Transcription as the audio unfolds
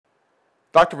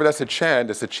Dr. Vanessa Chan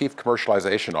is the Chief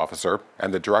Commercialization Officer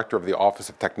and the Director of the Office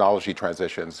of Technology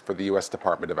Transitions for the U.S.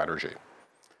 Department of Energy.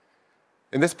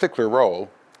 In this particular role,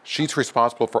 she's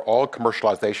responsible for all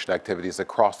commercialization activities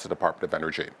across the Department of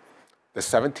Energy, the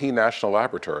 17 national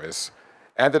laboratories,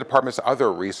 and the department's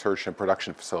other research and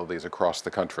production facilities across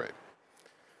the country.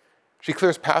 She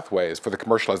clears pathways for the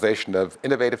commercialization of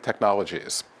innovative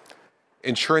technologies,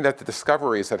 ensuring that the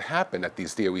discoveries that happen at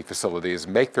these DOE facilities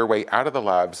make their way out of the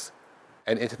labs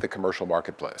and into the commercial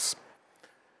marketplace.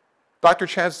 Dr.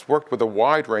 Chan's worked with a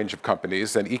wide range of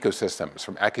companies and ecosystems,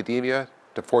 from academia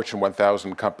to Fortune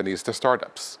 1000 companies to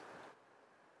startups.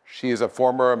 She is a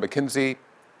former McKinsey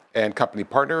and Company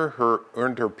partner who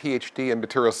earned her PhD in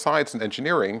Materials Science and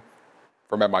Engineering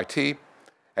from MIT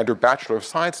and her Bachelor of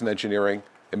Science in Engineering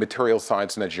in Materials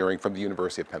Science and Engineering from the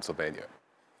University of Pennsylvania.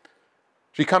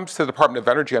 She comes to the Department of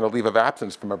Energy on a leave of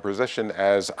absence from a position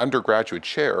as undergraduate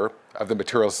chair of the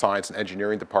Materials Science and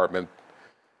Engineering Department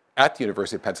at the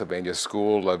University of Pennsylvania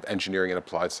School of Engineering and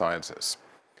Applied Sciences.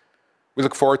 We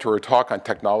look forward to her talk on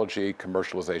technology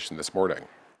commercialization this morning.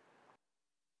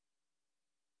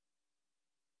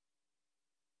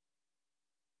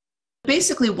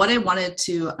 Basically, what I wanted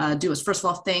to do is, first of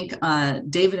all, thank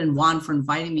David and Juan for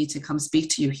inviting me to come speak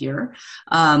to you here.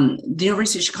 The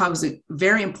University of Chicago is a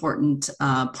very important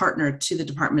partner to the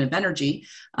Department of Energy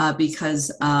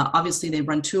because obviously they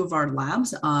run two of our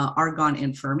labs, Argonne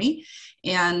and Fermi.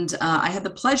 And I had the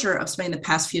pleasure of spending the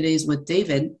past few days with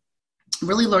David,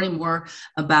 really learning more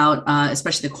about,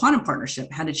 especially the quantum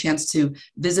partnership. Had a chance to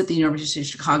visit the University of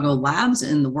Chicago labs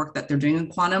and the work that they're doing in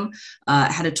quantum.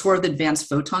 Had a tour of the Advanced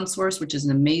Photon Source, which is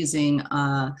an amazing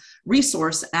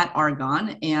resource at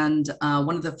Argonne. And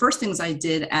one of the first things I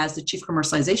did as the Chief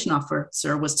Commercialization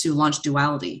Officer was to launch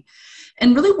Duality.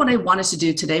 And really what I wanted to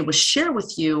do today was share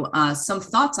with you some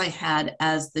thoughts I had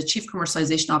as the Chief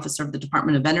Commercialization Officer of the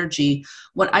Department of Energy,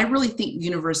 what I really think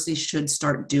universities should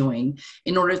start doing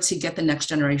in order to get the next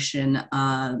generation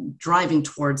driving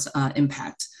towards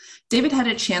impact. David had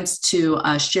a chance to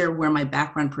share where my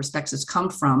background perspectives come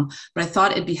from, but I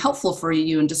thought it'd be helpful for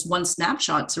you in just one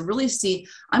snapshot to really see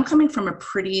I'm coming from a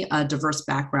pretty diverse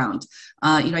background.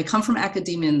 I come from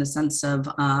academia in the sense of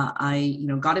I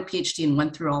got a PhD and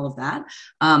went through all of that.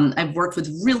 I've worked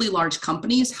with really large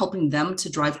companies, helping them to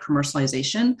drive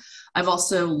commercialization. I've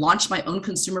also launched my own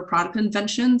consumer product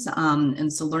inventions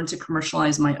and so learned to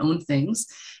commercialize my own things.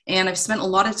 And I've spent a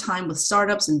lot of time with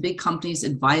startups and big companies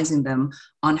advising them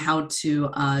on how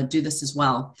to do this as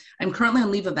well. I'm currently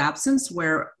on leave of absence,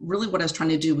 where really what I was trying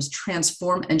to do was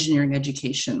transform engineering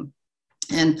education.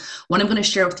 And what I'm going to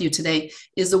share with you today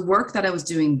is the work that I was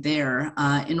doing there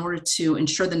in order to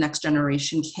ensure the next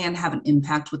generation can have an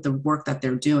impact with the work that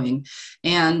they're doing.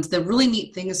 And the really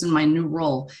neat thing is in my new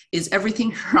role is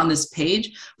everything on this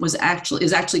page is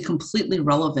actually completely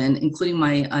relevant, including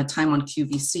my time on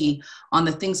QVC, on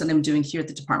the things that I'm doing here at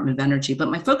the Department of Energy. But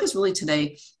my focus really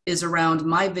today is around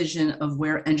my vision of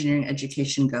where engineering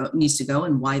education needs to go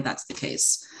and why that's the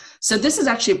case. So this is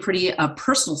actually a pretty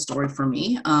personal story for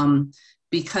me.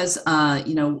 Because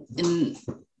in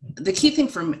the key thing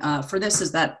for this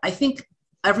is that I think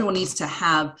everyone needs to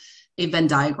have a Venn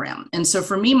diagram. And so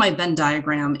for me, my Venn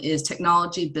diagram is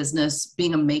technology, business,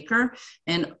 being a maker,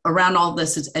 and around all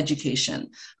this is education.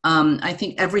 I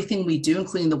think everything we do,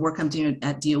 including the work I'm doing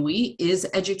at DOE, is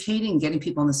educating, getting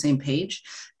people on the same page.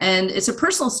 And it's a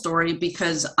personal story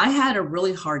because I had a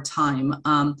really hard time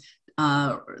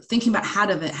thinking about how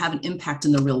to have an impact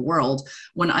in the real world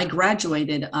when I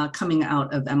graduated coming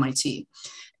out of MIT.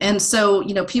 And so,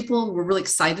 people were really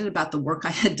excited about the work I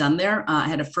had done there. I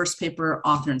had a first paper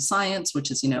author in science,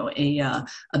 which is,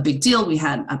 a big deal. We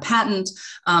had a patent.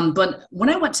 But when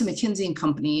I went to McKinsey and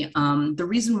Company, the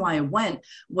reason why I went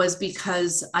was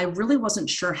because I really wasn't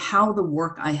sure how the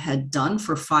work I had done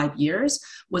for 5 years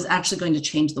was actually going to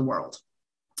change the world.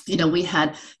 We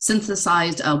had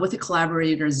synthesized with a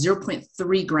collaborator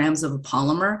 0.3 grams of a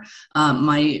polymer.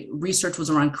 My research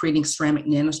was around creating ceramic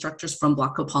nanostructures from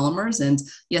block copolymers. And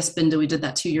yes, Binda, we did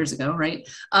that 2 years ago, right?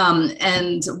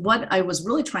 And what I was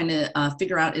really trying to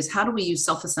figure out is how do we use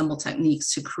self-assembled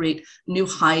techniques to create new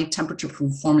high temperature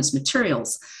performance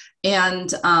materials?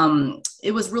 And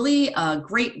it was really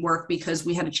great work because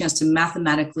we had a chance to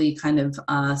mathematically kind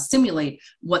of simulate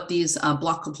what these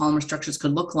block copolymer structures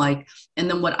could look like. And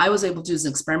then what I was able to do as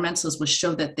an experimentalist was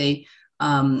show that they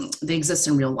they exist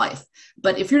in real life.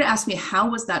 But if you're to ask me,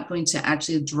 how was that going to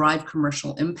actually drive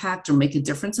commercial impact or make a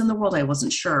difference in the world, I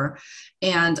wasn't sure.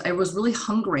 And I was really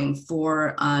hungering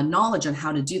for knowledge on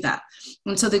how to do that.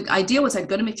 And so the idea was I'd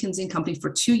go to McKinsey & Company for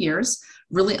 2 years,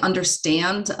 really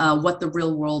understand what the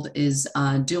real world is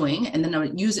doing, and then I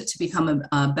would use it to become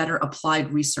a better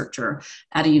applied researcher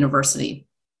at a university.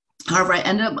 However, I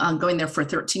ended up going there for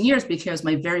 13 years because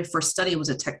my very first study was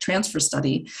a tech transfer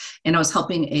study, and I was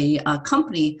helping a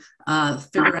company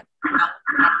figure out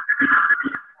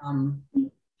how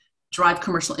drive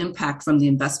commercial impact from the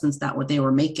investments that they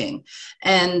were making.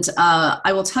 And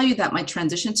I will tell you that my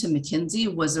transition to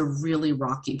McKinsey was a really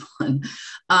rocky one.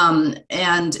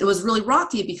 And it was really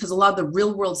rocky because a lot of the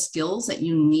real world skills that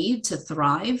you need to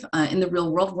thrive in the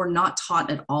real world were not taught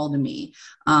at all to me.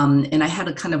 And I had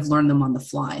to kind of learn them on the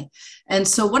fly. And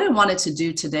so what I wanted to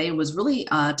do today was really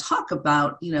talk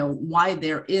about, why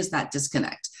there is that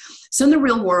disconnect. So in the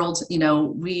real world,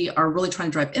 we are really trying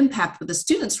to drive impact, but the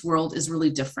students' world is really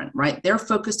different, right? They're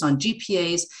focused on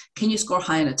GPAs. Can you score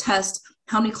high on a test?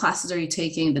 How many classes are you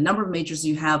taking? The number of majors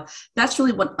you have. That's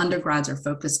really what undergrads are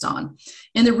focused on.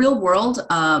 In the real world,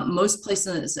 most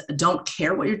places don't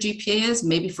care what your GPA is,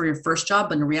 maybe for your first job,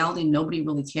 but in reality, nobody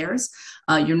really cares.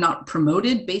 You're not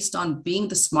promoted based on being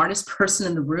the smartest person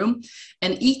in the room.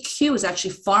 And EQ is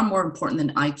actually far more important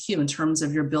than IQ in terms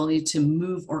of your ability to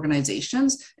move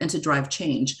organizations and to drive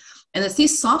change. And it's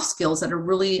these soft skills that are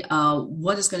really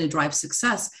what is going to drive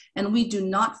success. And we do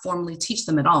not formally teach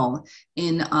them at all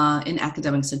in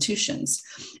academic institutions.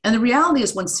 And the reality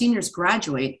is when seniors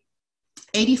graduate,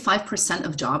 85%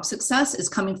 of job success is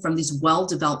coming from these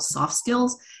well-developed soft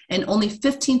skills, and only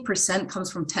 15%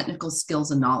 comes from technical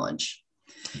skills and knowledge.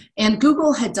 And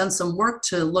Google had done some work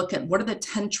to look at what are the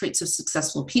 10 traits of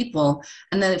successful people.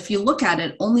 And then if you look at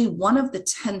it, only one of the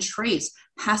 10 traits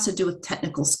has to do with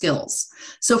technical skills.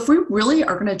 So if we really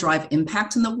are going to drive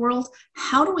impact in the world,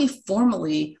 how do we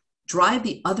formally drive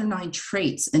the other 9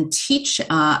 traits and teach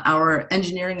our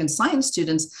engineering and science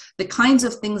students the kinds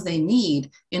of things they need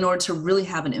in order to really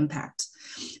have an impact?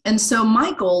 And so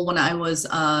my goal when I was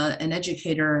an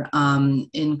educator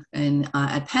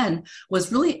at Penn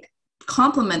was really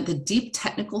complement the deep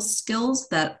technical skills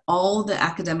that all the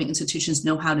academic institutions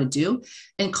know how to do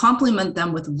and complement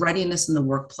them with readiness in the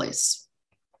workplace.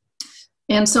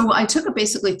 And so I took a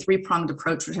basically 3-pronged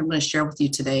approach, which I'm going to share with you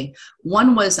today.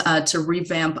 One was to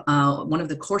revamp one of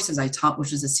the courses I taught,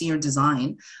 which is a senior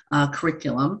design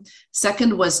curriculum.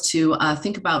 Second was to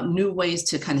think about new ways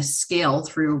to kind of scale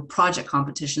through project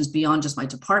competitions beyond just my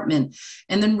department.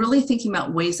 And then really thinking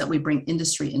about ways that we bring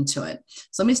industry into it.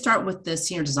 So let me start with the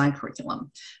senior design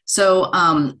curriculum. So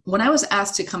when I was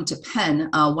asked to come to Penn,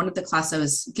 one of the classes I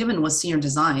was given was senior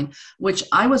design, which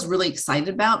I was really excited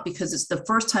about because it's the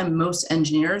first time most engineers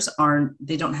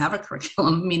they don't have a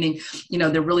curriculum, meaning,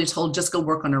 they're really told just go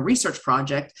work on a research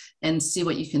project and see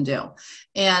what you can do.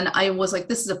 And I was like,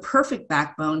 this is a perfect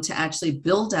backbone to actually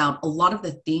build out a lot of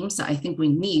the themes that I think we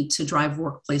need to drive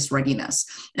workplace readiness.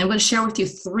 And I'm going to share with you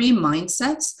 3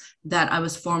 mindsets that I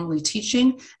was formally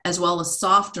teaching, as well as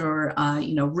soft or,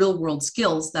 real world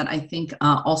skills that I think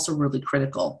also really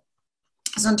critical.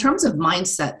 So in terms of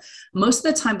mindset, most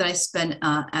of the time that I spent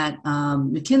at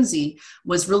McKinsey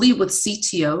was really with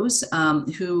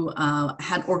CTOs who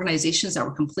had organizations that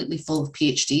were completely full of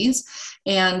PhDs.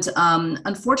 And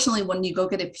unfortunately, when you go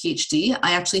get a PhD,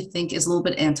 I actually think is a little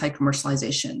bit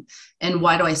anti-commercialization. And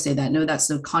why do I say that? No, that's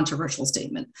a controversial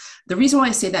statement. The reason why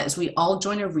I say that is we all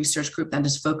join a research group that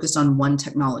is focused on one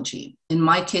technology. In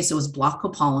my case, it was block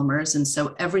copolymers. And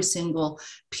so every single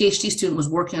PhD student was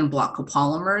working on block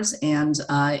copolymers, and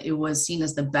it was seen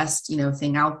as the best,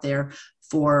 thing out there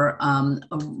for a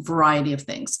variety of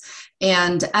things.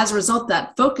 And as a result,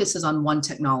 that focus is on one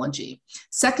technology.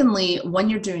 Secondly, when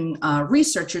you're doing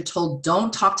research, you're told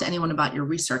don't talk to anyone about your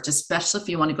research, especially if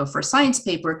you want to go for a science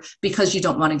paper, because you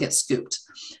don't want to get scooped.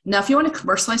 Now, if you want to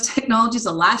commercialize technologies,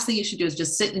 the last thing you should do is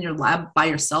just sit in your lab by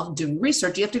yourself doing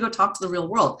research. You have to go talk to the real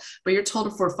world, but you're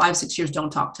told for 5-6 years,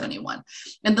 don't talk to anyone.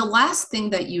 And the last thing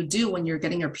that you do when you're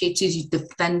getting your PhD is you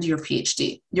defend your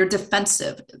PhD. You're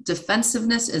defensive.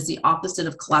 Defensiveness is the opposite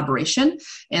of collaboration.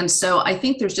 And so I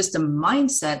think there's just a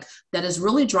mindset that is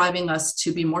really driving us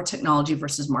to be more technology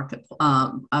versus market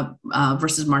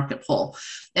pull.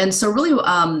 And so really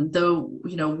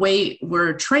the way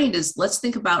we're trained is let's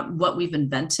think about what we've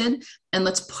invented and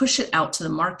let's push it out to the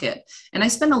market. And I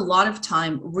spend a lot of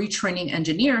time retraining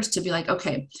engineers to be like,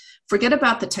 okay, forget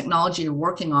about the technology you're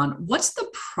working on. What's the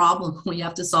problem we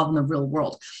have to solve in the real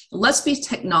world? Let's be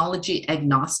technology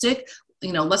agnostic.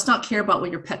 let's not care about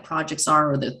what your pet projects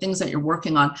are or the things that you're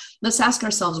working on. Let's ask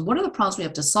ourselves, what are the problems we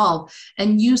have to solve,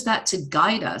 and use that to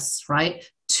guide us, right,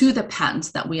 to the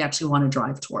patents that we actually want to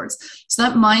drive towards. So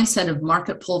that mindset of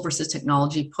market pull versus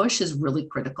technology push is really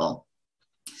critical.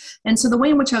 And so the way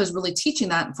in which I was really teaching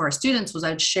that for our students was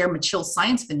I'd share material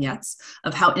science vignettes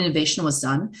of how innovation was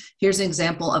done. Here's an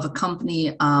example of a company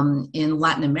in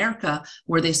Latin America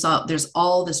where they saw there's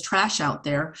all this trash out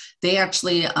there. They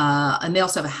actually, and they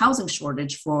also have a housing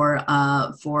shortage for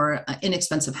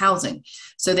inexpensive housing.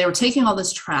 So they were taking all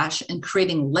this trash and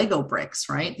creating Lego bricks,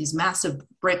 right? These massive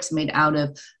bricks made out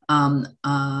of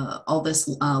all this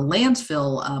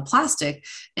landfill plastic,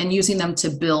 and using them to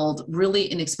build really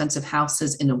inexpensive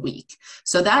houses in a week.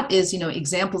 So that is,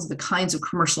 examples of the kinds of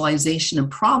commercialization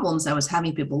and problems I was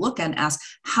having people look at and ask,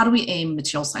 how do we aim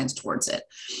material science towards it?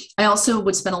 I also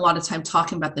would spend a lot of time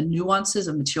talking about the nuances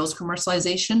of materials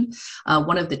commercialization.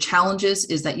 One of the challenges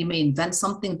is that you may invent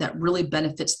something that really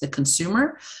benefits the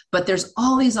consumer, but there's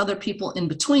all these other people in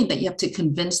between that you have to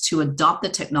convince to adopt the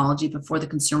technology before the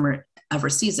consumer ever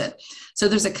sees it. So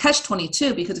there's a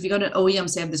catch-22, because if you go to an OEM,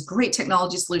 say, I have this great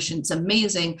technology solution, it's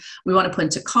amazing, we want to put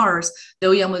into cars, the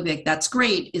OEM will be like, that's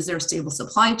great, is there a stable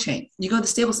supply chain? You go to the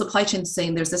stable supply chain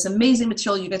saying, there's this amazing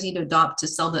material you guys need to adopt to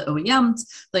sell to OEMs,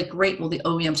 like, great, will the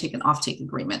OEM take an offtake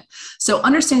agreement? So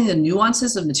understanding the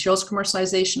nuances of materials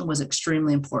commercialization was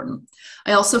extremely important.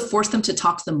 I also forced them to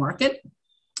talk to the market.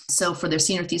 So for their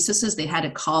senior theses, they had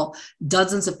to call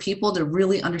dozens of people to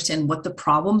really understand what the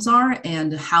problems are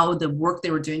and how the work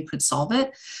they were doing could solve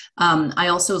it. I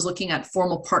also was looking at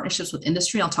formal partnerships with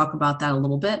industry. I'll talk about that a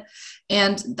little bit.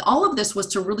 And all of this was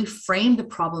to really frame the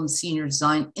problem of senior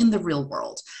design in the real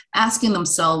world, asking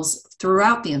themselves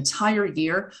throughout the entire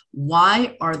year,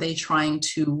 why are they trying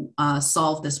to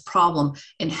solve this problem,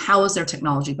 and how is their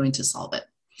technology going to solve it?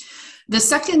 The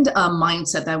second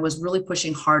mindset that I was really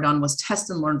pushing hard on was test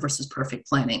and learn versus perfect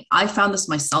planning. I found this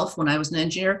myself when I was an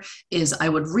engineer, is I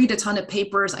would read a ton of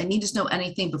papers. I needed to know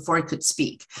anything before I could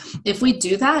speak. If we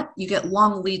do that, you get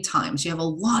long lead times. You have a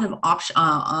lot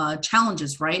of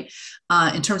challenges, right,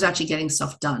 in terms of actually getting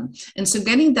stuff done. And so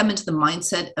getting them into the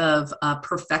mindset of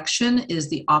perfection is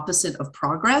the opposite of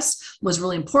progress was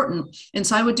really important. And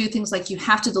so I would do things like, you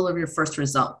have to deliver your first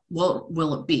result. What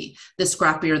will it be? The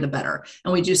scrappier, the better.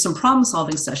 And we do some problem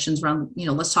solving sessions around,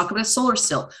 let's talk about a solar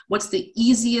cell. What's the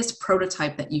easiest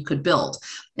prototype that you could build?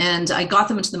 And I got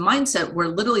them into the mindset where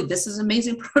literally this is an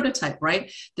amazing prototype,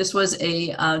 right? This was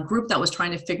a group that was trying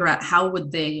to figure out how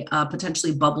would they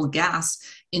potentially bubble gas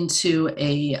into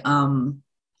a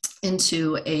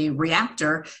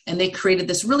reactor, and they created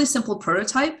this really simple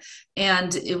prototype.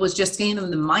 And it was just getting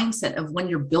them the mindset of when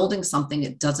you're building something,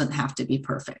 it doesn't have to be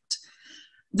perfect.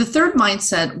 The third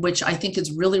mindset, which I think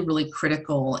is really, really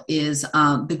critical, is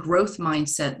the growth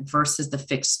mindset versus the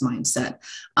fixed mindset.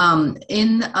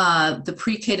 In the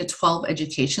pre-K to 12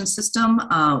 education system,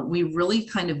 we really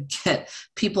kind of get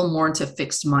people more into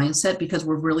fixed mindset because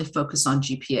we're really focused on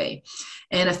GPA.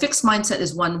 And a fixed mindset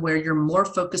is one where you're more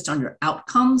focused on your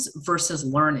outcomes versus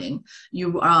learning.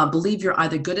 You believe you're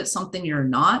either good at something or you're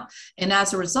not. And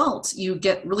as a result, you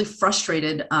get really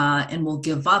frustrated and will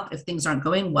give up if things aren't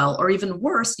going well, or even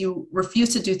worse, you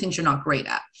refuse to do things you're not great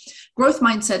at. Growth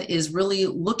mindset is really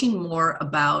looking more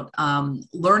about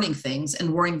learning things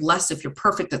and worrying less if you're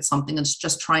perfect at something, and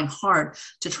just trying hard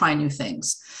to try new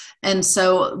things. And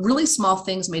so really small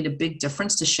things made a big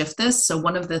difference to shift this. So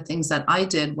one of the things that I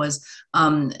did was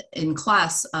in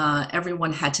class,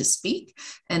 everyone had to speak.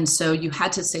 And so you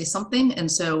had to say something. And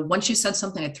so once you said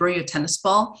something, I'd throw you a tennis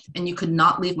ball, and you could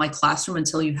not leave my classroom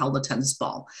until you held a tennis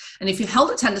ball. And if you held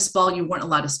a tennis ball, you weren't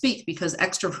allowed to speak, because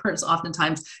extroverts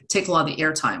oftentimes take a lot of the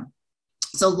airtime.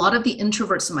 So a lot of the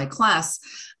introverts in my class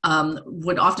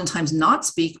would oftentimes not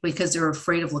speak because they're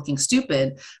afraid of looking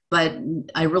stupid, but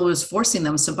I really was forcing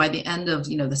them. So by the end of,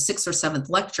 the 6th or 7th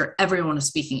lecture, everyone was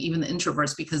speaking, even the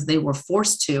introverts, because they were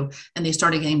forced to, and they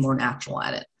started getting more natural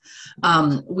at it.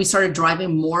 We started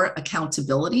driving more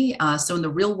accountability. So in the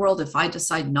real world, if I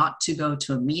decide not to go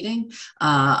to a meeting,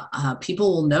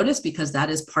 people will notice, because that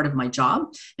is part of my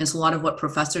job. And so a lot of what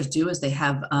professors do is they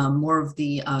have more of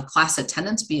the class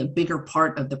attendance be a bigger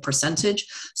part of the percentage,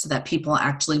 so that people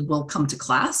actually will come to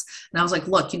class. And I was like,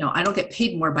 look, I don't get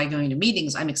paid more by going to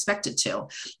meetings. I'm expected to.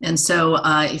 And so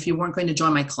if you weren't going to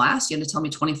join my class, you had to tell me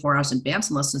 24 hours in advance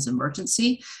unless it's an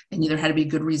emergency, and either had to be a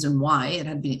good reason why, it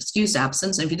had to be an excused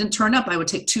absence. And if if you didn't turn up, I would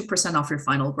take 2% off your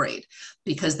final grade,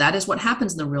 because that is what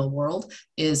happens in the real world.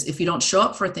 Is if you don't show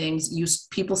up for things,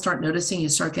 people start noticing, you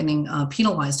start getting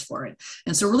penalized for it.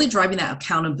 And so really driving that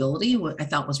accountability, what I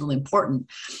thought was really important.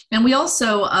 And we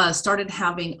also started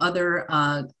having other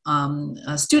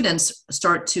students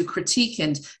start to critique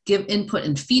and give input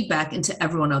and feedback into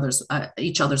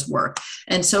each other's work.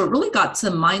 And so it really got to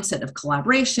the mindset of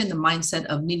collaboration, the mindset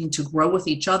of needing to grow with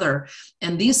each other.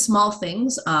 And these small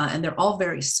things, and they're all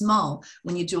very small,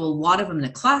 when you do a lot of them in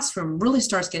a classroom, really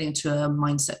starts getting to a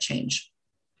mindset change.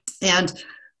 And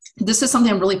this is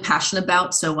something I'm really passionate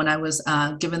about. So when I was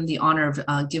given the honor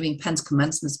of giving Penn's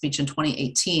commencement speech in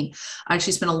 2018, I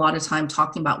actually spent a lot of time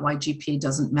talking about why GPA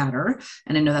doesn't matter.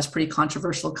 And I know that's pretty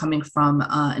controversial coming from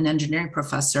an engineering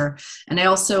professor. And I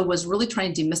also was really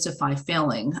trying to demystify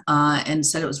failing and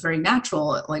said it was very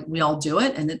natural, like we all do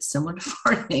it, and it's similar to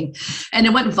farting. And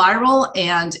it went viral,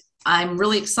 and I'm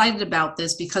really excited about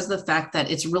this because of the fact that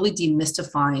it's really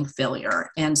demystifying failure.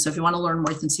 And so if you want to learn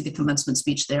more, you can see the commencement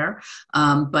speech there.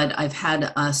 But I've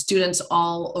had students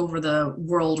all over the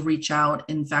world reach out.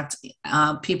 In fact,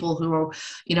 people who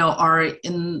are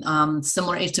in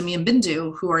similar age to me and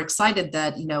Bindu, who are excited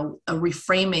that, a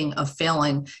reframing of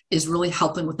failing is really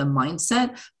helping with the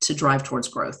mindset to drive towards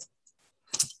growth.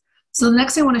 So the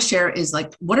next thing I want to share is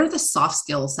what are the soft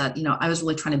skills that, I was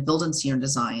really trying to build in senior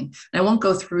design. And I won't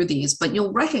go through these, but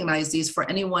you'll recognize these for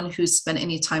anyone who's spent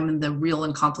any time in the real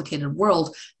and complicated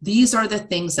world. These are the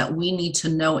things that we need to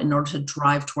know in order to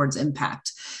drive towards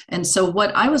impact. And so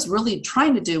what I was really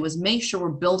trying to do was make sure we're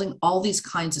building all these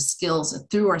kinds of skills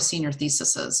through our senior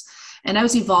theses. And I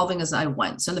was evolving as I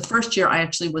went. So in the first year, I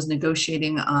actually was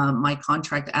negotiating my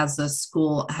contract as the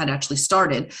school had actually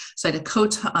started. So I had to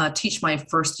co-teach my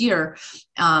first year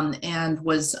and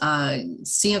was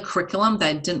seeing a curriculum that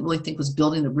I didn't really think was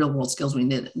building the real world skills we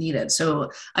needed. So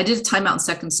I did a timeout in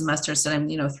second semester, said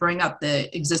I'm throwing out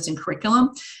the existing curriculum,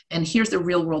 and here's the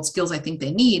real world skills I think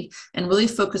they need, and really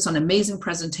focus on amazing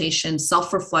presentation,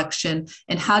 self-reflection,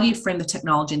 and how do you frame the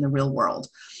technology in the real world.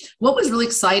 What was really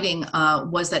exciting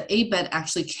was that ABET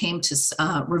actually came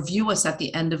to review us at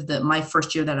the end of my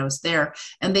first year that I was there,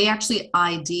 and they actually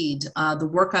ID'd the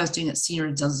work I was doing at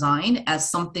senior design as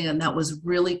something that was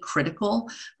really critical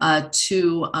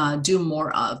to do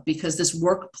more of, because this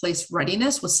workplace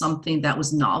readiness was something that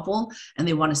was novel and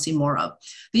they want to see more of.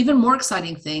 The even more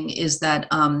exciting thing is that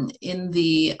in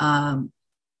the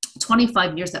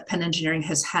 25 years that Penn Engineering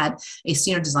has had a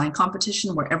senior design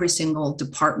competition where every single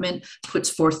department puts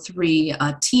forth 3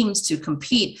 teams to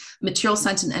compete, material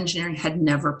science and engineering had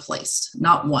never placed,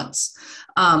 not once.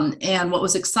 And what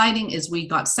was exciting is we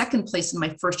got second place in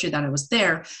my first year that I was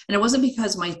there. And it wasn't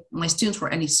because my students were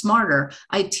any smarter.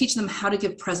 I teach them how to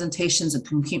give presentations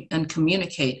and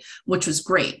communicate, which was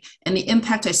great. And the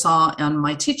impact I saw on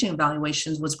my teaching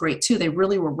evaluations was great too. They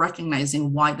really were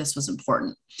recognizing why this was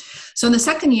important. So in the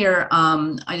second year,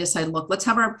 I decided, look, let's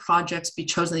have our projects be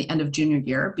chosen at the end of junior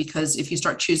year, because if you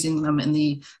start choosing them in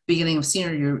the beginning of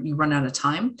senior year, you run out of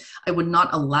time. I would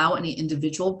not allow any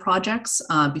individual projects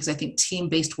because I think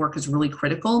team-based work is really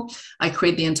critical. I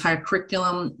created the entire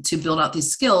curriculum to build out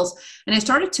these skills. And I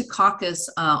started to caucus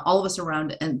all of us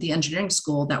around the engineering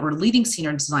school that were leading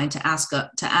senior design to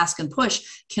ask and push,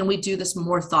 can we do this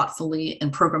more thoughtfully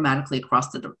and programmatically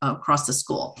across the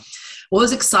school? What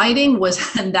was exciting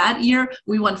was in that year,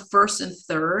 we won first and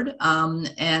third.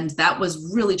 And that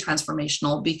was really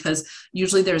transformational because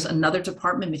usually there's another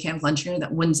department, mechanical engineering,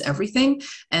 that wins everything.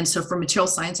 And so for material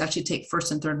science, actually take first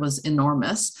and third was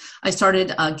enormous. I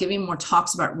started giving more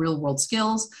talks about real world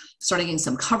skills, started getting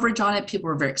some coverage on it. People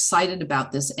were very excited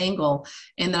about this angle.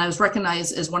 And then I was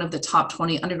recognized as one of the top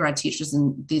 20 undergrad teachers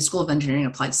in the School of Engineering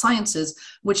and Applied Sciences,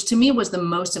 which to me was the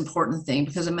most important thing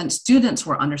because it meant students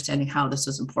were understanding how this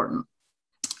was important.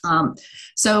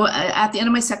 So at the end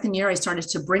of my second year, I started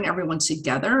to bring everyone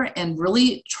together and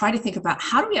really try to think about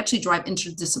how do we actually drive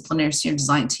interdisciplinary senior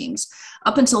design teams.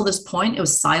 Up until this point, it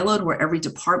was siloed where every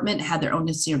department had their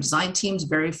own senior design teams,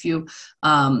 very few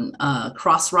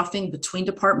cross-roughing between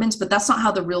departments, but that's not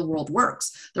how the real world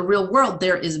works. The real world,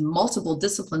 there is multiple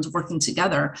disciplines working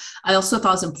together. I also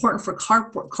thought it was important for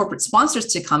corporate sponsors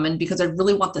to come in because I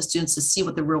really want the students to see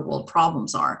what the real world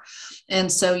problems are.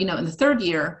 And so, in the third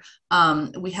year,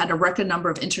 We had a record number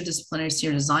of interdisciplinary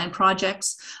senior design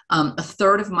projects. A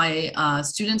third of my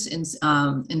students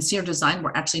in senior design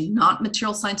were actually not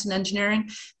material science and engineering.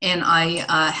 And I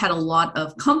had a lot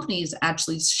of companies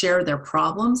actually share their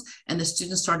problems, and the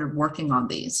students started working on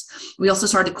these. We also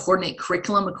started to coordinate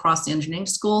curriculum across the engineering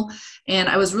school. And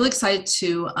I was really excited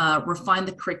to refine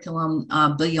the curriculum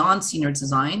beyond senior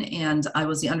design. And I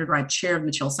was the undergrad chair of the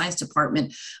material science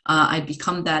department. I'd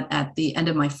become that at the end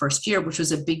of my first year, which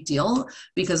was a big deal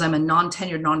because I'm a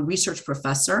non-tenured, non-research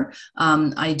professor.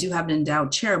 I do have an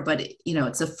endowed chair, but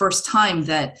it's the first time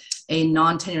that a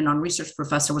non-tenured, non-research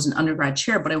professor was an undergrad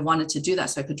chair, but I wanted to do that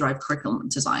so I could drive curriculum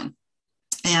design.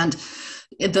 And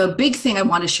the big thing I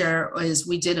want to share is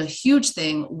we did a huge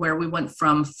thing where we went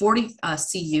from 40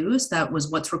 CUs, that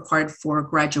was what's required for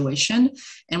graduation,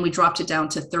 and we dropped it down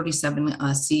to 37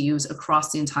 CUs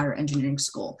across the entire engineering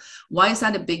school. Why is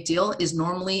that a big deal? Is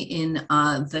normally in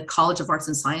the College of Arts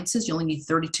and Sciences, you only need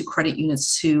 32 credit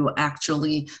units to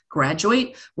actually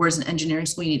graduate, whereas in engineering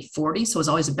school, you need 40, so it's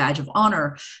always a badge of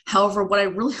honor. However, what I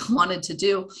really wanted to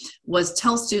do was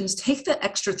tell students, take the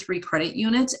extra 3 credit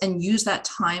units and use that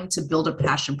time to build a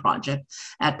passion project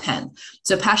at Penn.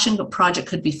 So passion project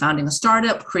could be founding a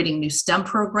startup, creating a new STEM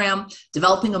program,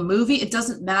 developing a movie. It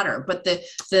doesn't matter. But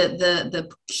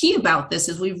the key about this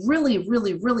is we really,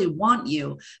 really, really want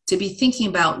you to be thinking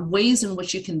about ways in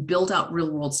which you can build out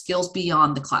real world skills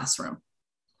beyond the classroom.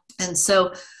 And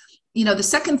so the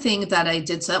second thing that I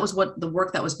did, so that was what the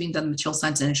work that was being done in the Material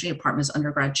Science and Engineering Department as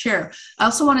undergrad chair. I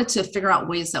also wanted to figure out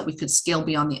ways that we could scale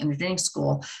beyond the engineering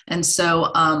school. And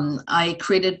so I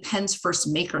created Penn's first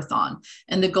Makerthon.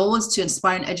 And the goal is to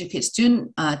inspire and educate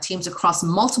student teams across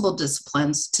multiple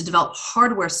disciplines to develop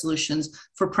hardware solutions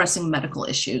for pressing medical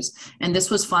issues. And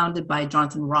this was founded by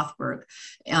Jonathan Rothberg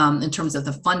in terms of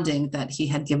the funding that he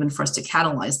had given for us to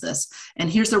catalyze this. And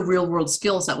here's the real world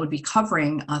skills that would be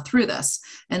covering through this.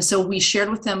 And so we shared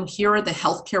with them, here are the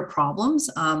healthcare problems,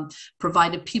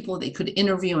 provided people they could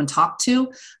interview and talk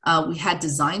to. We had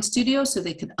design studios so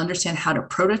they could understand how to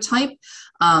prototype.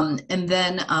 And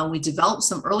then we developed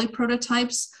some early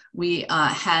prototypes. We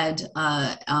had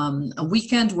a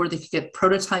weekend where they could get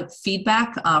prototype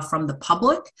feedback from the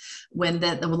public when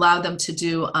that allowed them to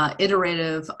do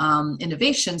iterative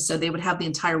innovation. So they would have the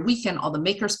entire weekend, all the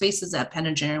maker spaces at Penn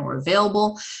Engineering were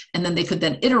available, and then they could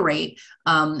then iterate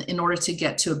in order to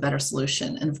get to a better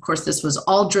solution. And of course, this was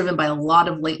all driven by a lot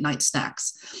of late night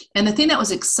snacks. And the thing that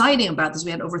was exciting about this,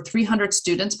 we had over 300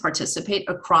 students participate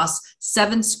across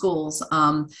 7 schools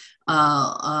around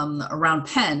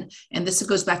Penn. And this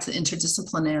goes back to the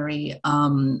interdisciplinary,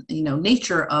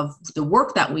 nature of the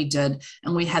work that we did.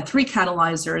 And we had 3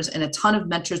 catalyzers and a ton of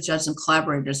mentors, judges, and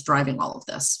collaborators driving all of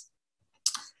this.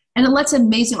 And it lets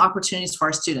amazing opportunities for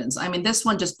our students. I mean, this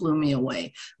one just blew me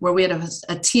away, where we had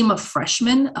a team of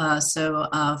freshmen,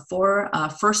 4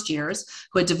 first years,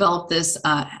 who had developed this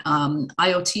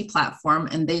IoT platform,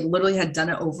 and they literally had done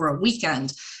it over a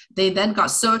weekend. They then got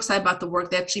so excited about the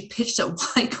work, they actually pitched at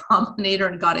Y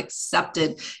Combinator and got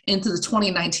accepted into the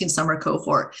 2019 summer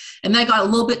cohort. And that got a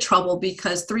little bit trouble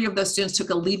because 3 of those students took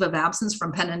a leave of absence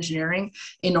from Penn Engineering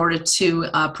in order to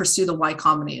pursue the Y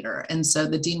Combinator. And so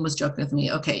the dean was joking with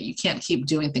me, okay, you can't keep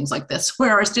doing things like this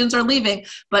where our students are leaving,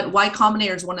 but Y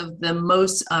Combinator is one of the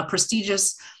most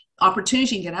prestigious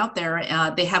opportunities you can get out there.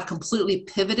 They have completely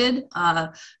pivoted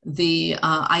the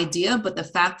idea, but the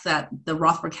fact that the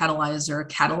Rothberg catalyzer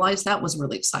catalyzed that was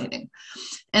really exciting.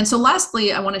 And so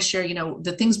lastly, I want to share,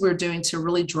 the things we're doing to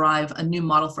really drive a new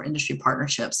model for industry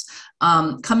partnerships.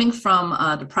 Coming from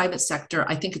the private sector,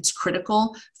 I think it's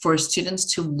critical for students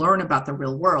to learn about the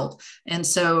real world. And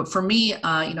so for me,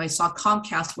 I saw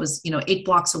Comcast was, 8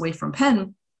 blocks away from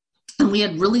Penn. And we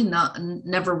had really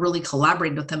never really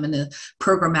collaborated with them in a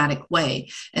programmatic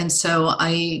way. And so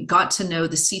I got to know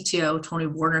the CTO, Tony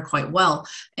Warner, quite well.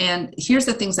 And here's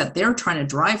the things that they're trying to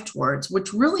drive towards,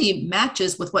 which really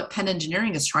matches with what Penn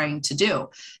Engineering is trying to do.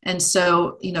 And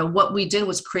so, what we did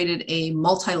was created a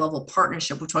multi-level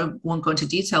partnership, which I won't go into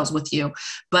details with you,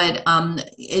 but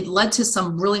it led to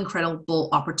some really incredible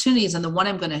opportunities. And the one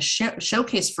I'm going to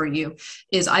showcase for you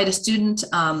is I had a student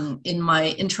in my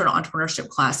internal entrepreneurship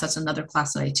class, that's another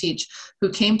class that I teach, who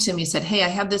came to me and said, hey, I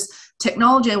have this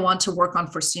technology I want to work on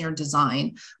for senior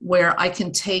design where I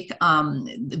can take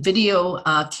video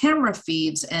camera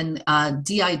feeds and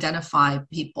de-identify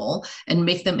people and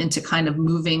make them into kind of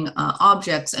moving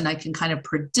objects, and I can kind of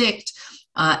predict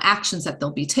actions that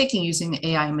they'll be taking using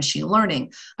AI and machine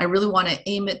learning. I really want to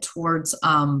aim it towards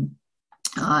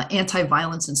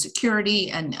anti-violence and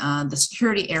security and the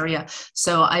security area.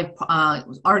 So I've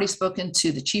already spoken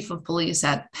to the chief of police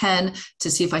at Penn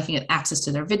to see if I can get access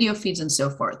to their video feeds and so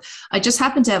forth. I just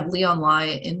happened to have Leon Lai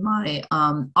in my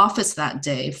office that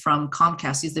day from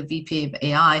Comcast. He's the VP of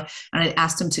AI, and I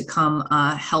asked him to come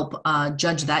help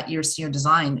judge that year's senior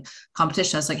design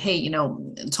competition. I was like, hey, you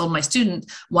know, told my student,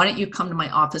 why don't you come to my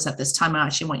office at this time? I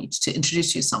actually want you to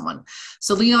introduce you to someone.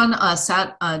 So Leon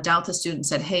sat down with the student and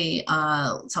said, hey,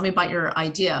 tell me about your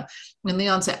idea. And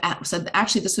Leon said,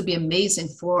 actually, this would be amazing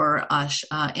for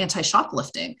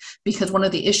anti-shoplifting, because one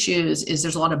of the issues is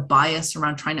there's a lot of bias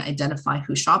around trying to identify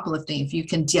who's shoplifting. If you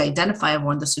can de-identify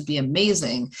everyone, this would be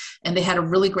amazing. And they had a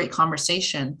really great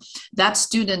conversation. That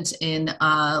student in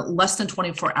less than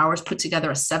 24 hours put together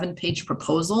a 7-page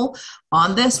proposal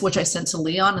on this, which I sent to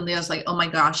Leon, and Leon's like, oh my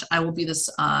gosh, I will be this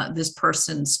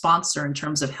person's sponsor in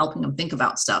terms of helping them think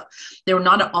about stuff. They were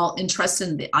not at all interested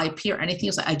in the IP or anything.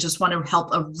 It's like, I just want to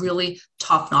help a really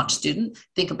top-notch student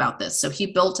think about this. So he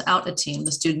built out a team,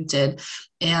 the student did,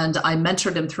 and I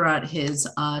mentored him throughout his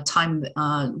time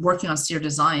working on senior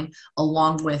design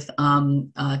along with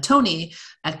Tony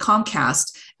at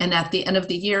Comcast. And at the end of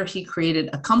the year, he created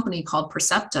a company called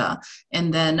Percepta,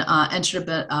 and then entered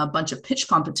a bunch of pitch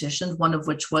competitions, one of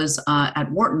which was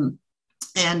at Wharton.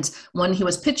 And when he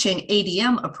was pitching,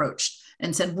 ADM approached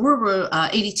and said, we're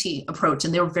ADT approach,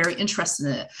 and they were very interested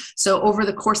in it. So over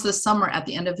the course of the summer, at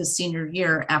the end of his senior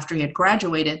year, after he had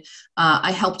graduated,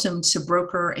 I helped him to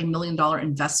broker $1 million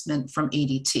investment from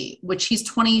ADT, which he's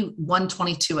 21,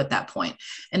 22 at that point.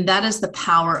 And that is the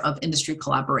power of industry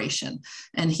collaboration.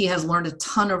 And he has learned a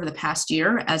ton over the past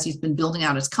year as he's been building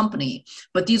out his company.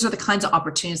 But these are the kinds of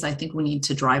opportunities I think we need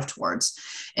to drive towards.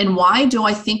 And why do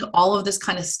I think all of this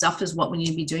kind of stuff is what we need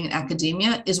to be doing in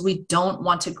academia is we don't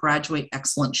want to graduate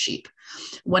excellent sheep.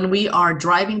 When we are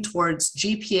driving towards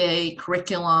GPA,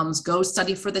 curriculums, go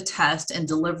study for the test and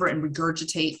deliver and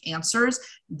regurgitate answers,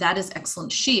 that is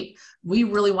excellent sheep. We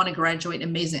really want to graduate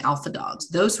amazing alpha dogs,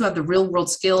 those who have the real world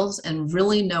skills and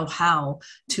really know how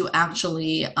to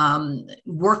actually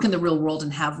work in the real world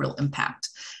and have real impact.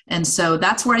 And so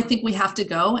that's where I think we have to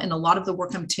go. And a lot of the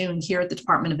work I'm doing here at the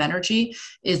Department of Energy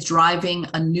is driving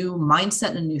a new mindset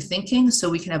and a new thinking so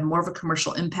we can have more of a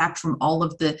commercial impact from all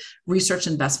of the research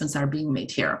investments that are being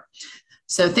made here.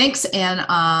 So thanks, and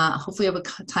hopefully we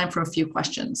have time for a few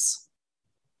questions.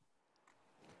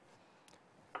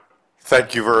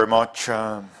 Thank you very much,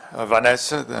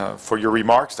 Vanessa, for your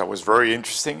remarks. That was very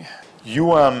interesting.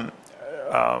 You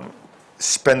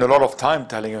spend a lot of time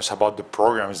telling us about the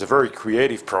programs, the very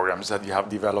creative programs that you have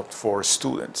developed for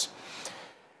students.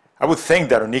 I would think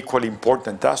that an equally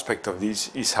important aspect of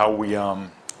this is how we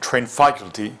train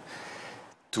faculty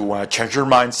to change their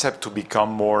mindset to become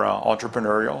more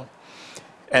entrepreneurial,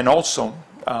 and also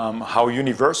how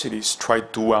universities try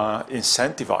to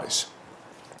incentivize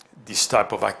this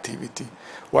type of activity.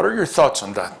 What are your thoughts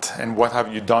on that, and what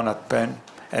have you done at Penn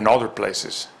and other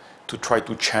places to try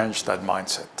to change that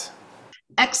mindset?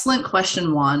 Excellent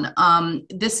question, Juan.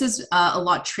 This is a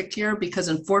lot trickier because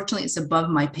unfortunately it's above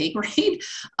my pay grade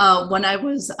when I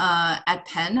was at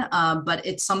Penn, but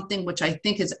it's something which I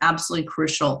think is absolutely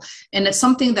crucial. And it's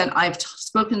something that I've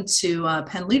spoken to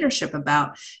Penn leadership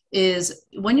about is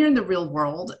when you're in the real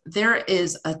world, there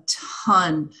is a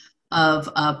ton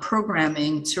of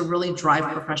programming to really drive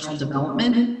professional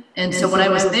development. And so when I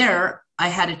was there, I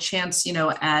had a chance, you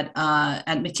know, at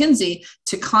McKinsey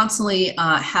to constantly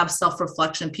have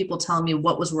self-reflection, people telling me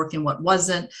what was working, what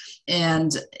wasn't.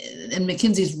 And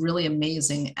McKinsey is really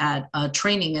amazing at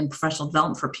training and professional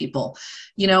development for people.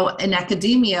 You know, in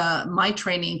academia, my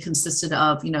training consisted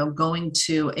of, you know, going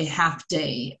to a half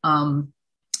day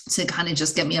to kind of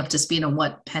just get me up to speed on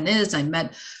what Penn is. I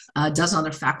met a dozen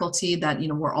other faculty that, you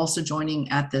know, were also joining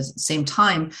at the same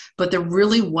time, but there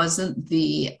really wasn't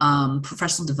the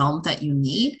professional development that you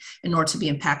need in order to be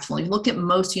impactful. If you look at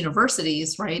most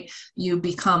universities, right, you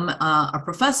become a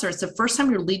professor. It's the first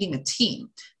time you're leading a team.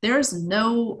 There's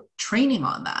no training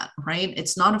on that, right?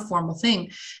 It's not a formal thing,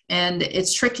 and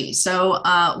it's tricky. So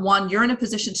Juan, you're in a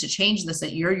position to change this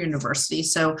at your university.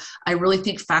 So I really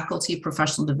think faculty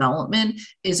professional development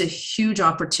is a huge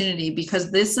opportunity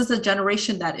because this is a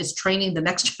generation that is training the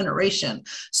next generation.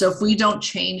 So if we don't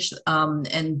change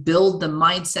and build the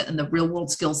mindset and the real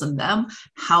world skills in them,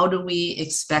 how do we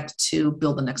expect to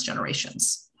build the next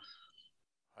generations?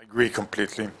 I agree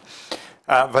completely.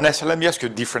 Vanessa, let me ask you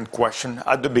a different question.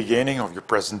 At the beginning of your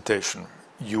presentation,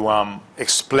 you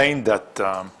explained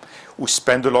that we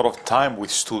spend a lot of time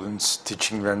with students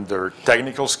teaching them their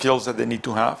technical skills that they need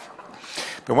to have.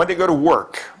 But when they go to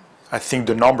work, I think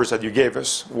the numbers that you gave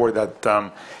us were that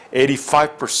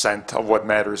 85% of what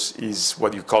matters is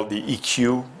what you call the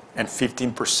EQ, and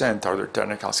 15% are their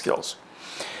technical skills.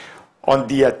 On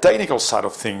the technical side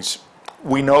of things,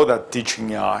 we know that teaching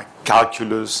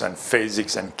calculus and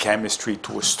physics and chemistry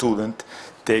to a student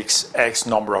takes X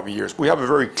number of years. We have a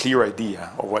very clear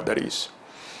idea of what that is.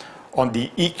 On the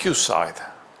EQ side,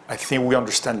 I think we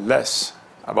understand less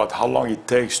about how long it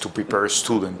takes to prepare a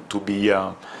student to be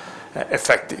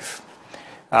effective.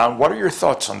 What are your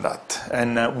thoughts on that?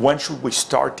 And when should we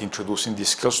start introducing these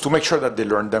skills to make sure that they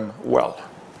learn them well?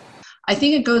 I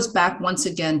think it goes back once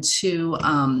again to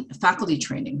faculty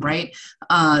training, right?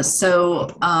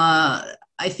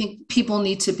 I think people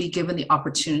need to be given the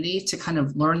opportunity to kind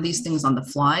of learn these things on the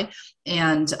fly,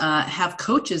 and have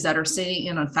coaches that are sitting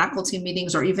in on faculty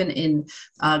meetings or even in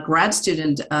grad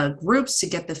student groups to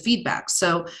get the feedback.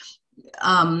 So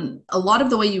a lot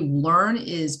of the way you learn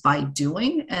is by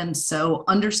doing. And so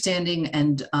understanding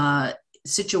and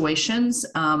situations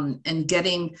and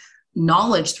getting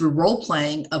knowledge through role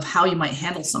playing of how you might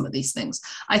handle some of these things.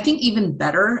 I think even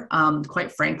better,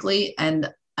 quite frankly,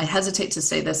 and I hesitate to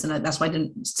say this, and that's why I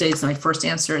didn't say it's my first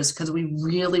answer, is because we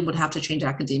really would have to change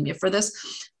academia for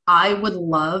this. I would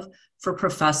love for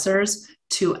professors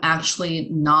to actually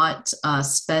not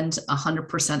spend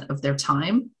 100% of their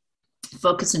time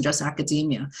focus on just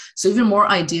academia. So even more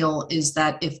ideal is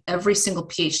that if every single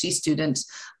PhD student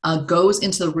goes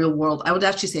into the real world, I would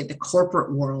actually say the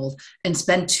corporate world, and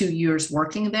spend 2 years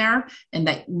working there, and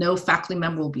that no faculty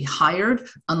member will be hired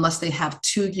unless they have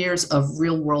 2 years of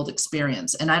real world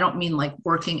experience. And I don't mean like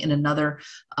working in another,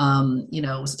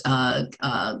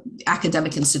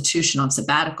 academic institution on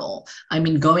sabbatical. I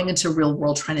mean, going into real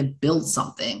world, trying to build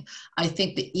something. I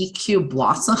think the EQ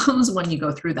blossoms when you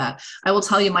go through that. I will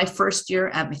tell you, my first year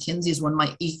at McKinsey is when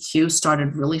my EQ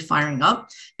started really firing up,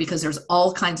 because there's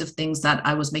all kinds of things that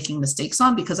I was making mistakes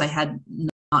on because I had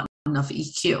not enough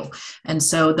EQ. And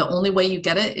so the only way you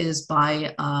get it is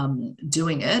by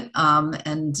doing it,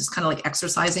 and just kind of like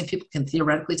exercising. People can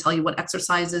theoretically tell you what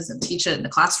exercise is and teach it in the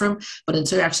classroom, but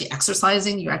until you're actually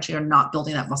exercising, you actually are not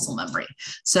building that muscle memory.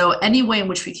 So any way in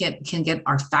which we can get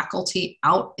our faculty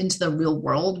out into the real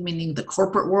world, meaning the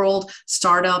corporate world,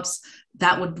 startups,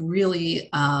 that would really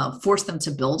force them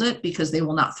to build it, because they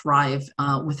will not thrive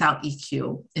without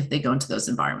EQ if they go into those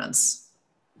environments.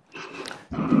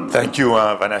 Thank you,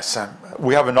 Vanessa.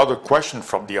 We have another question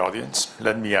from the audience.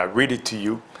 Let me read it to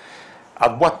you.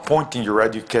 At what point in your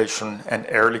education and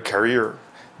early career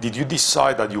did you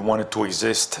decide that you wanted to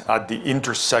exist at the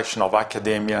intersection of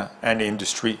academia and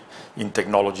industry in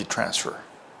technology transfer?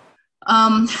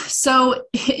 So,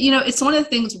 it's one of the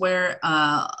things where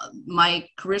my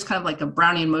career is kind of like a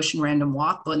Brownian motion random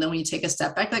walk, but then when you take a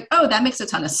step back, like, oh, that makes a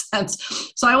ton of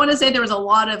sense. So I want to say there was a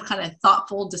lot of kind of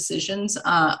thoughtful decisions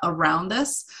around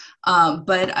this.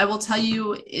 But I will tell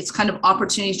you, it's kind of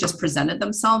opportunities just presented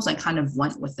themselves. I kind of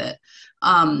went with it.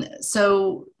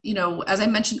 As I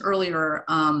mentioned earlier,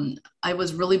 I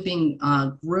was really being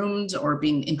groomed or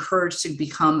being encouraged to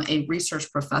become a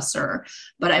research professor,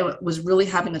 but I was really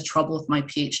having a trouble with my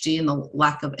PhD and the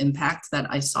lack of impact that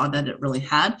I saw that it really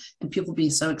had, and people being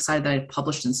so excited that I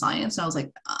published in science. And I was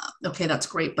like, okay, that's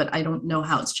great, but I don't know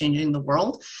how it's changing the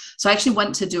world. So I actually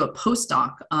went to do a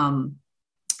postdoc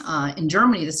in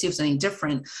Germany to see if it's any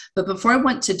different. But before I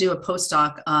went to do a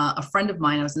postdoc, a friend of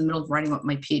mine, I was in the middle of writing up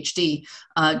my PhD,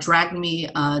 dragged me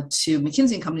to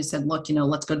McKinsey & Company and said, look,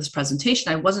 let's go to this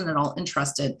presentation. I wasn't at all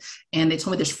interested. And they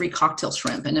told me there's free cocktail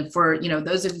shrimp. And for,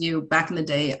 those of you back in the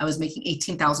day, I was making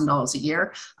 $18,000 a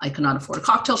year. I could not afford a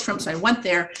cocktail shrimp. So I went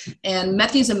there and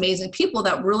met these amazing people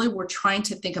that really were trying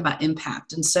to think about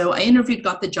impact. And so I interviewed,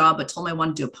 got the job, but told them I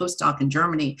wanted to do a postdoc in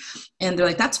Germany. And they're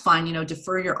like, that's fine,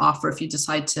 defer your offer. If you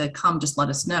decide to come, just let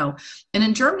us know. And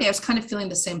in Germany, I was kind of feeling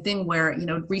the same thing where,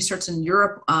 research in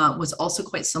Europe was also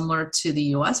quite similar to the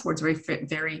US, where it's very,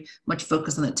 very much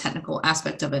focused on the technical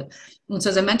aspect of it. And so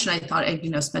as I mentioned, I thought I'd,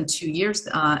 spend 2 years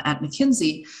at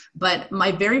McKinsey, but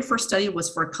my very first study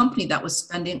was for a company that was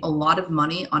spending a lot of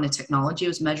money on a technology. It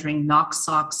was measuring NOx,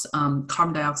 SOx,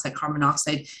 carbon dioxide, carbon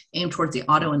monoxide, aimed towards the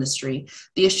auto industry.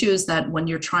 The issue is that when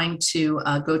you're trying to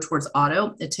go towards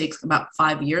auto, it takes about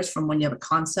 5 years from when you have a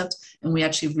concept and we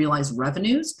actually realize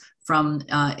revenues from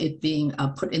it being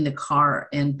put in the car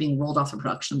and being rolled off the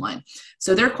production line.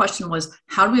 So their question was,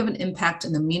 how do we have an impact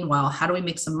in the meanwhile? How do we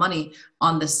make some money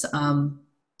on this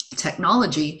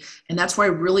technology. And that's where I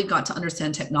really got to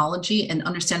understand technology and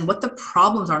understand what the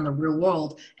problems are in the real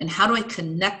world and how do I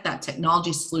connect that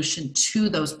technology solution to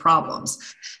those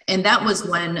problems. And that was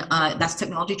when that's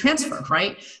technology transfer,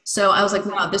 right? So I was like,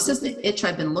 wow, this is the itch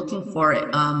I've been looking for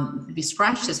to be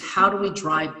scratched, is how do we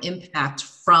drive impact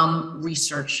from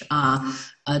research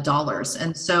dollars?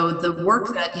 And so the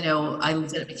work that, I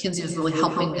did at McKinsey was really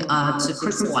helping to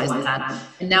crystallize that.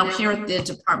 And now here at the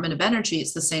Department of Energy,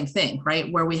 it's the same thing,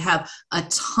 right? Where we have a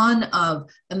ton of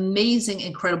amazing,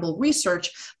 incredible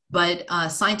research, but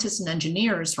scientists and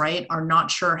engineers, right, are not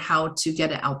sure how to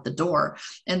get it out the door.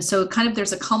 And so kind of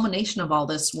there's a culmination of all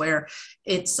this where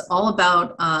it's all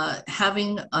about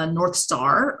having a North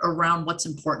Star around what's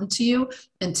important to you.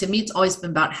 And to me, it's always been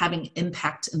about having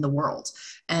impact in the world.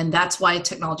 And that's why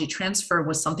technology transfer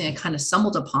was something I kind of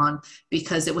stumbled upon,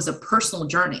 because it was a personal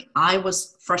journey. I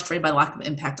was frustrated by the lack of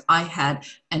impact I had,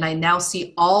 and I now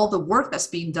see all the work that's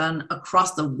being done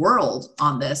across the world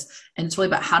on this, and it's really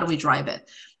about how do we drive it.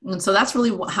 And so that's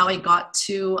really how I got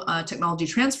to technology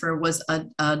transfer, was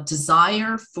a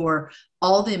desire for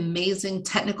all the amazing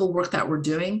technical work that we're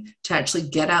doing to actually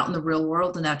get out in the real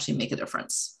world and actually make a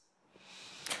difference.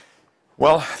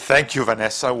 Well, thank you,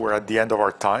 Vanessa. We're at the end of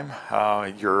our time.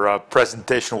 Your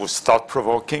presentation was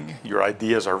thought-provoking. Your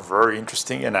ideas are very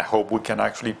interesting, and I hope we can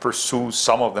actually pursue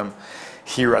some of them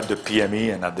here at the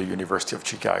PME and at the University of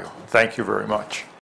Chicago. Thank you very much.